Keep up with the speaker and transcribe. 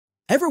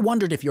Ever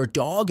wondered if your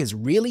dog is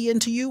really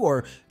into you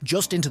or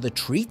just into the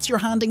treats you're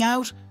handing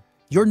out?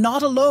 You're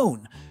not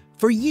alone.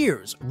 For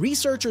years,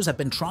 researchers have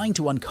been trying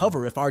to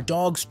uncover if our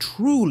dogs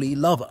truly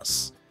love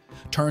us.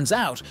 Turns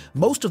out,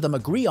 most of them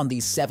agree on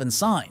these 7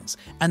 signs,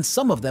 and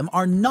some of them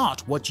are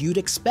not what you'd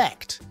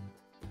expect.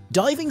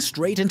 Diving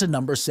straight into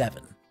number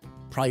 7.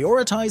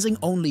 Prioritizing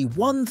only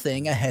one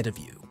thing ahead of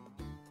you.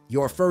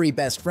 Your furry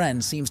best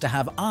friend seems to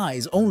have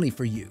eyes only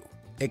for you.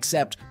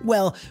 Except,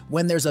 well,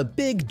 when there's a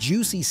big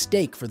juicy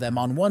steak for them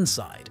on one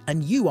side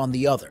and you on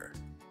the other.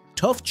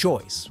 Tough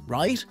choice,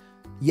 right?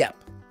 Yep,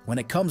 when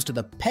it comes to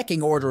the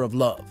pecking order of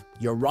love,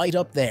 you're right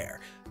up there,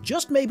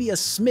 just maybe a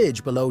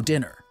smidge below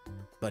dinner.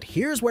 But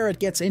here's where it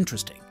gets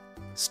interesting.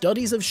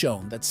 Studies have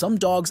shown that some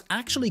dogs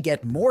actually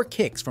get more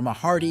kicks from a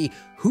hearty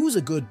 "who's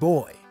a good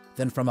boy"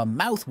 than from a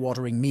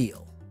mouth-watering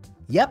meal.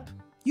 Yep,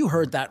 you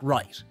heard that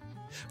right.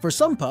 For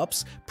some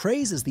pups,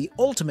 praise is the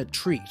ultimate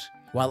treat,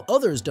 while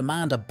others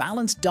demand a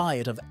balanced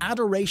diet of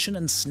adoration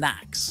and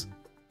snacks.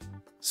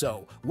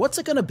 So, what's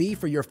it gonna be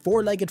for your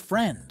 4-legged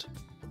friend?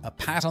 A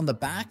pat on the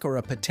back or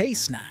a pâté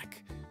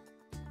snack?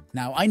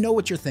 Now, I know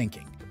what you're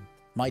thinking.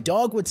 My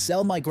dog would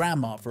sell my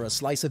grandma for a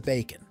slice of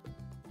bacon.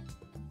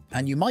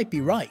 And you might be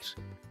right.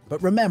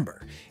 But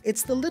remember,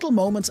 it's the little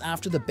moments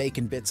after the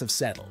bacon bits have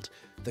settled,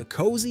 the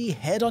cozy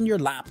head on your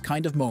lap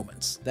kind of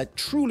moments that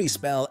truly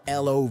spell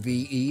love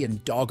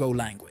in doggo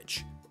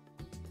language.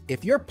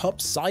 If your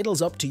pup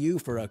sidles up to you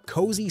for a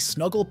cozy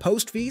snuggle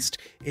post-feast,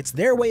 it's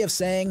their way of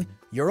saying,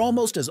 "You're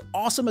almost as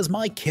awesome as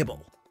my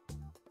kibble."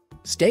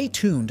 Stay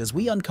tuned as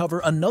we uncover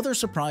another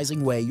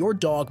surprising way your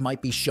dog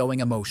might be showing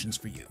emotions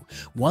for you,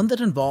 one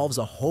that involves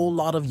a whole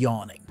lot of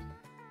yawning.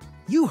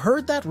 You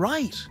heard that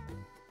right!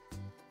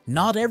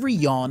 Not every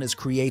yawn is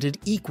created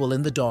equal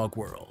in the dog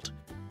world.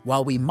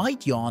 While we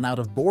might yawn out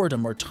of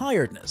boredom or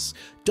tiredness,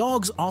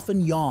 dogs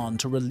often yawn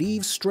to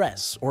relieve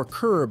stress or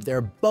curb their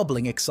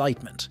bubbling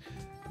excitement.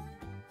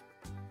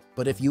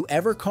 But if you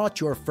ever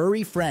caught your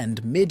furry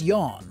friend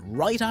mid-yawn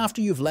right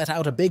after you've let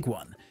out a big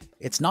one,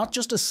 it's not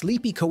just a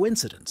sleepy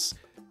coincidence.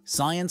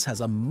 Science has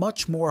a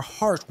much more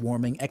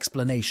heartwarming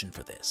explanation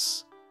for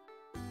this.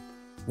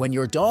 When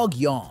your dog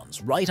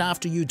yawns right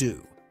after you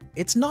do,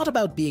 it's not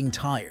about being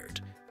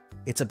tired.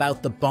 It's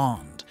about the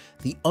bond,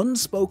 the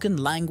unspoken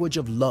language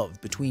of love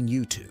between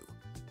you two.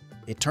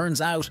 It turns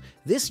out,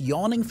 this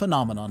yawning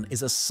phenomenon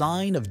is a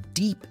sign of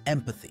deep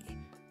empathy.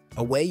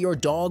 A way your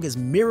dog is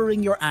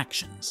mirroring your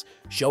actions,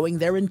 showing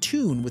they're in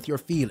tune with your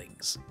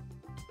feelings.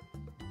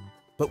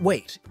 But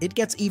wait, it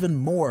gets even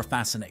more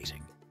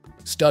fascinating.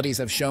 Studies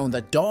have shown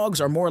that dogs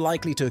are more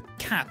likely to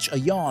catch a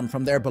yawn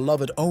from their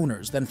beloved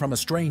owners than from a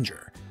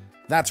stranger.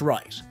 That's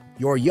right,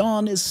 your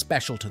yawn is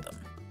special to them.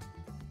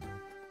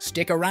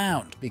 Stick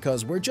around,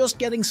 because we're just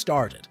getting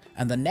started,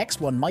 and the next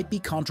one might be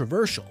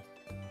controversial.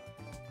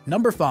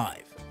 Number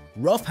 5.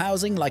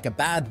 Roughhousing like a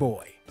bad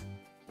boy.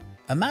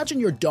 Imagine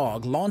your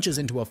dog launches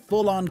into a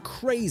full-on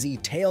crazy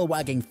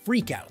tail-wagging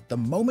freakout the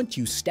moment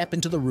you step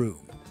into the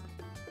room.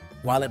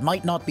 While it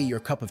might not be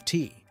your cup of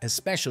tea,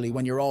 especially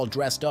when you're all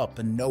dressed up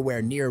and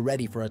nowhere near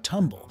ready for a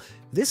tumble,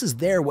 this is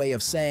their way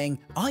of saying,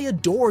 "I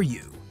adore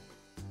you."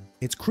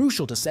 It's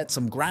crucial to set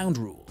some ground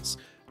rules.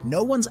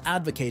 No one's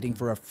advocating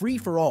for a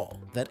free-for-all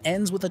that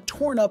ends with a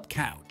torn-up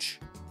couch.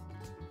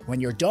 When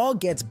your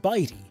dog gets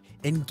bitey,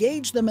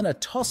 engage them in a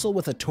tussle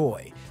with a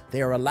toy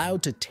they are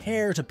allowed to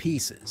tear to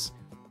pieces.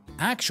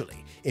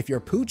 Actually, if your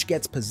pooch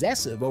gets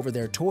possessive over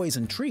their toys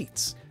and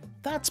treats,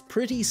 that's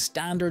pretty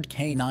standard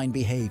canine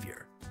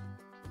behavior.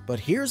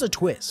 But here's a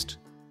twist.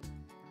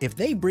 If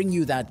they bring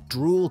you that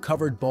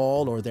drool-covered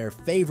ball or their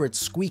favorite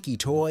squeaky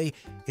toy,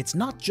 it's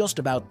not just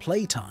about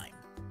playtime.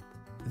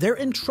 They're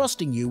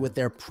entrusting you with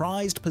their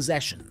prized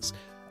possessions,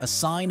 a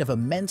sign of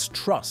immense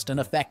trust and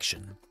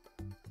affection.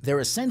 They're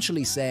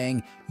essentially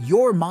saying,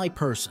 "You're my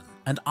person,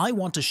 and I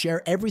want to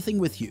share everything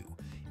with you,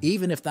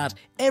 even if that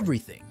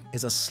everything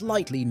is a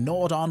slightly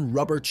gnawed-on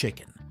rubber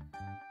chicken."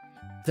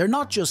 They're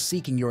not just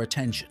seeking your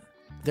attention.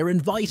 They're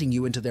inviting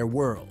you into their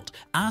world,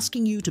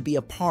 asking you to be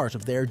a part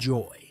of their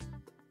joy.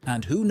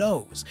 And who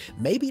knows,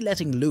 maybe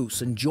letting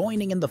loose and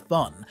joining in the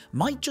fun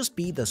might just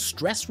be the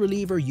stress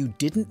reliever you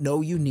didn't know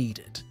you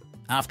needed.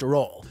 After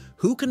all,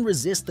 who can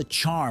resist the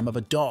charm of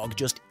a dog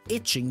just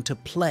itching to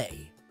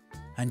play?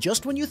 And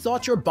just when you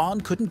thought your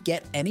bond couldn't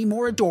get any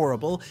more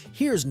adorable,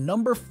 here's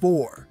number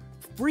 4,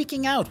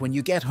 freaking out when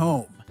you get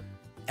home.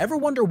 Ever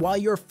wonder why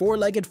your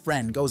 4-legged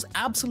friend goes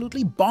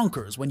absolutely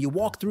bonkers when you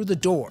walk through the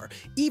door,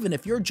 even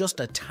if you're just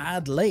a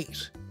tad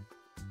late?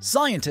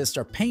 Scientists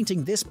are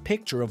painting this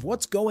picture of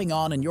what's going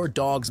on in your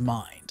dog's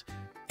mind.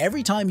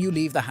 Every time you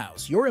leave the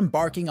house, you're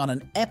embarking on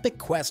an epic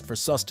quest for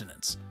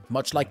sustenance,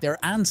 much like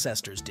their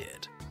ancestors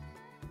did.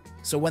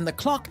 So when the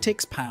clock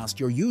ticks past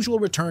your usual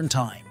return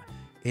time,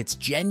 it's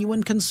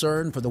genuine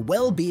concern for the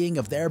well-being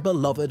of their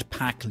beloved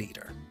pack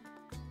leader.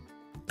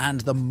 And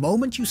the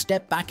moment you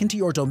step back into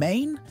your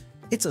domain,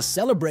 it's a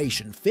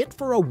celebration fit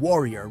for a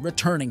warrior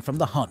returning from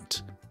the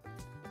hunt.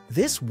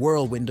 This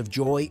whirlwind of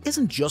joy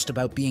isn't just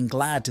about being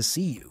glad to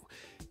see you.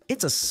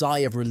 It's a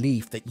sigh of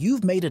relief that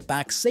you've made it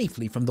back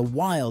safely from the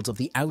wilds of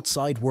the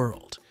outside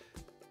world.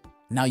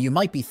 Now you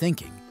might be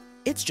thinking,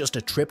 it's just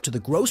a trip to the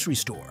grocery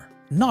store,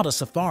 not a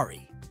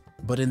safari.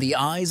 But in the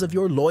eyes of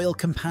your loyal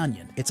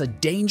companion, it's a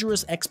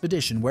dangerous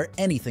expedition where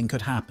anything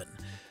could happen.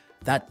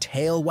 That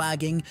tail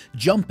wagging,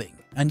 jumping,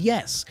 and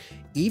yes,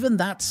 even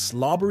that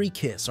slobbery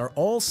kiss are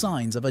all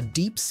signs of a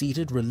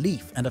deep-seated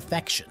relief and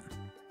affection.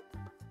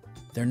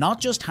 They're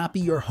not just happy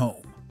you're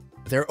home,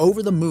 they're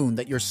over the moon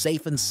that you're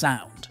safe and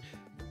sound.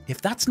 If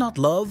that's not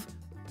love,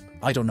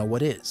 I don't know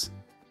what is.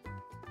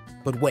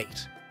 But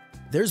wait,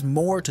 there's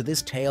more to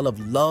this tale of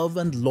love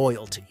and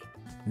loyalty.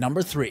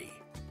 Number 3,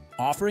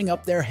 offering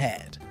up their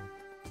head.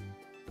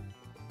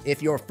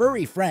 If your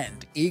furry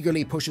friend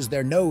eagerly pushes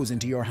their nose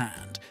into your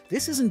hand,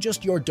 this isn't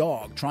just your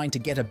dog trying to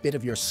get a bit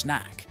of your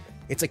snack.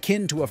 It's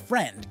akin to a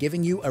friend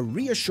giving you a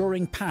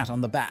reassuring pat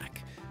on the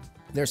back.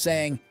 They're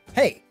saying,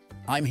 "Hey,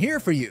 I'm here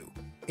for you,"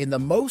 in the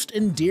most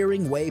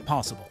endearing way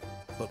possible.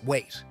 But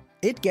wait,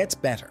 it gets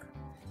better.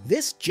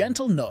 This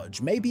gentle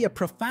nudge may be a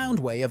profound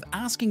way of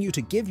asking you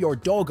to give your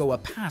doggo a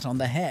pat on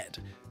the head.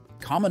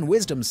 Common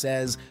wisdom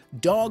says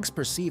dogs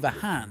perceive a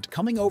hand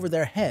coming over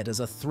their head as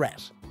a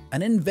threat,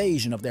 an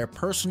invasion of their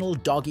personal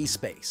doggy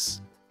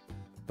space.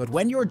 But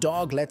when your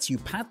dog lets you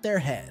pat their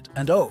head,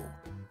 and oh,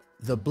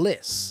 the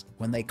bliss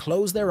when they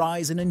close their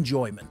eyes in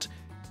enjoyment,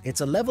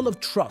 it's a level of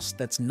trust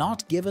that's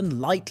not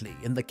given lightly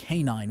in the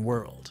canine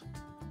world.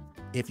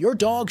 If your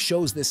dog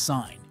shows this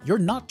sign, you're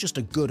not just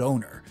a good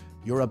owner,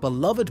 you're a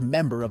beloved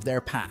member of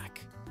their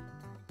pack.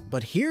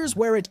 But here's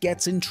where it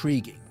gets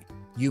intriguing.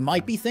 You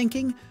might be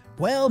thinking,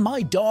 well,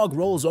 my dog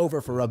rolls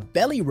over for a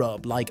belly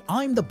rub like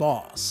I'm the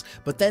boss,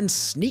 but then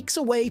sneaks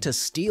away to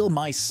steal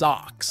my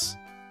socks.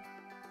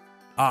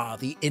 Ah,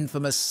 the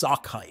infamous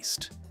sock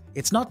heist.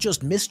 It's not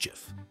just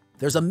mischief.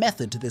 There's a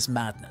method to this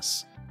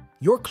madness.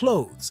 Your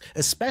clothes,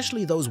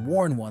 especially those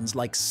worn ones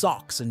like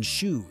socks and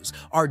shoes,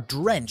 are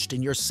drenched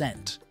in your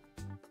scent.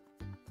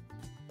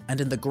 And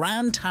in the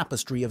grand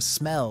tapestry of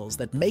smells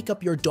that make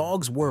up your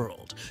dog's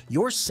world,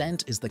 your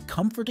scent is the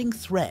comforting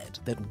thread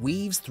that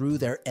weaves through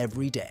their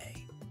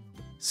everyday.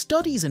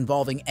 Studies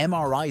involving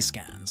MRI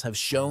scans have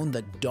shown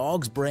that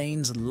dogs'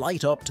 brains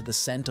light up to the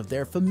scent of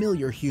their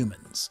familiar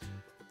humans.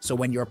 So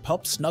when your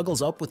pup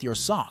snuggles up with your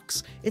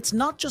socks, it's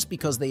not just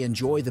because they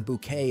enjoy the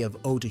bouquet of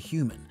eau de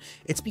human,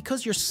 it's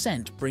because your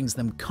scent brings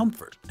them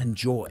comfort and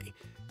joy.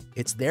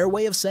 It's their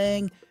way of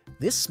saying,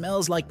 "This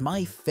smells like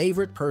my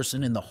favorite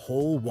person in the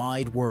whole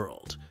wide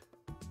world."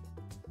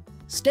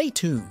 Stay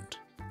tuned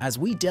as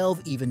we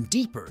delve even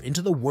deeper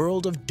into the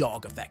world of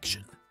dog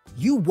affection.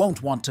 You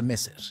won't want to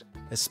miss it,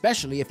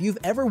 especially if you've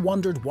ever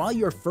wondered why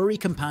your furry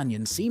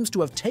companion seems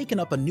to have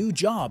taken up a new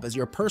job as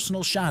your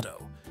personal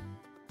shadow.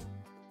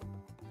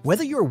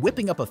 Whether you're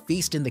whipping up a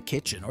feast in the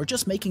kitchen or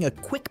just making a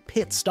quick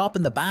pit stop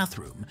in the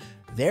bathroom,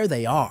 there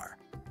they are,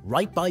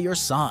 right by your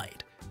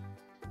side.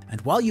 And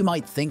while you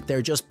might think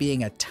they're just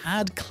being a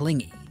tad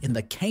clingy in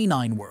the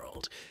canine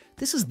world,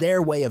 this is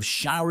their way of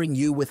showering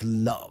you with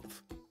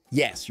love.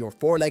 Yes, your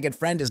four-legged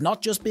friend is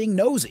not just being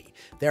nosy,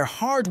 they're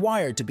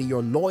hardwired to be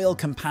your loyal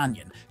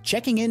companion,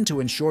 checking in to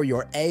ensure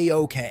you're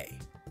A-OK.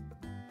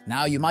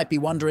 Now you might be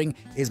wondering,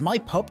 is my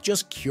pup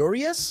just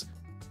curious?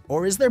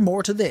 Or is there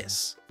more to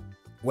this?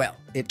 Well,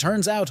 it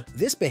turns out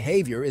this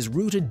behavior is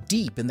rooted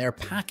deep in their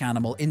pack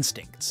animal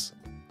instincts.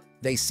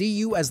 They see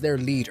you as their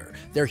leader,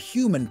 their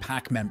human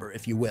pack member,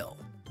 if you will.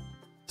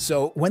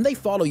 So when they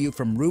follow you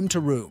from room to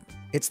room,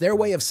 it's their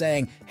way of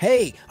saying,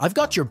 "Hey, I've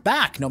got your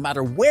back no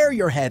matter where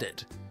you're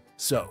headed."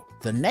 So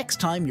the next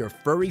time your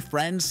furry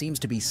friend seems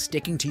to be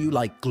sticking to you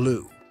like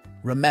glue,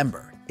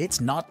 remember, it's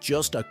not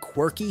just a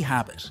quirky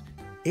habit.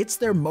 It's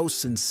their most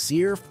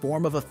sincere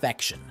form of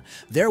affection,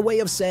 their way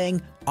of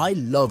saying, "I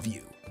love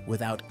you,"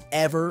 without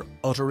ever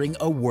uttering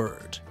a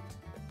word.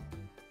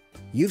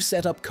 You've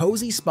set up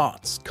cozy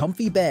spots,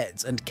 comfy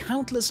beds, and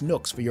countless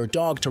nooks for your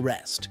dog to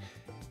rest.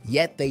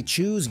 Yet they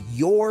choose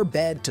your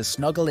bed to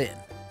snuggle in.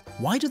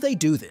 Why do they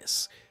do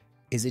this?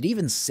 Is it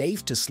even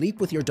safe to sleep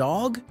with your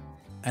dog?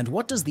 And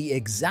what does the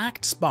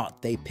exact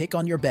spot they pick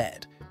on your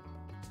bed,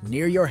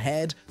 near your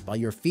head, by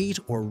your feet,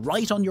 or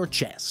right on your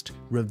chest,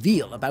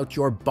 reveal about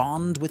your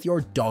bond with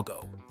your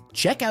doggo?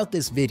 Check out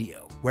this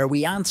video where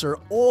we answer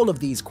all of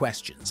these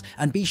questions,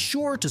 and be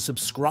sure to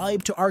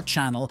subscribe to our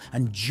channel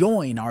and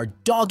join our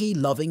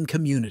doggy-loving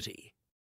community.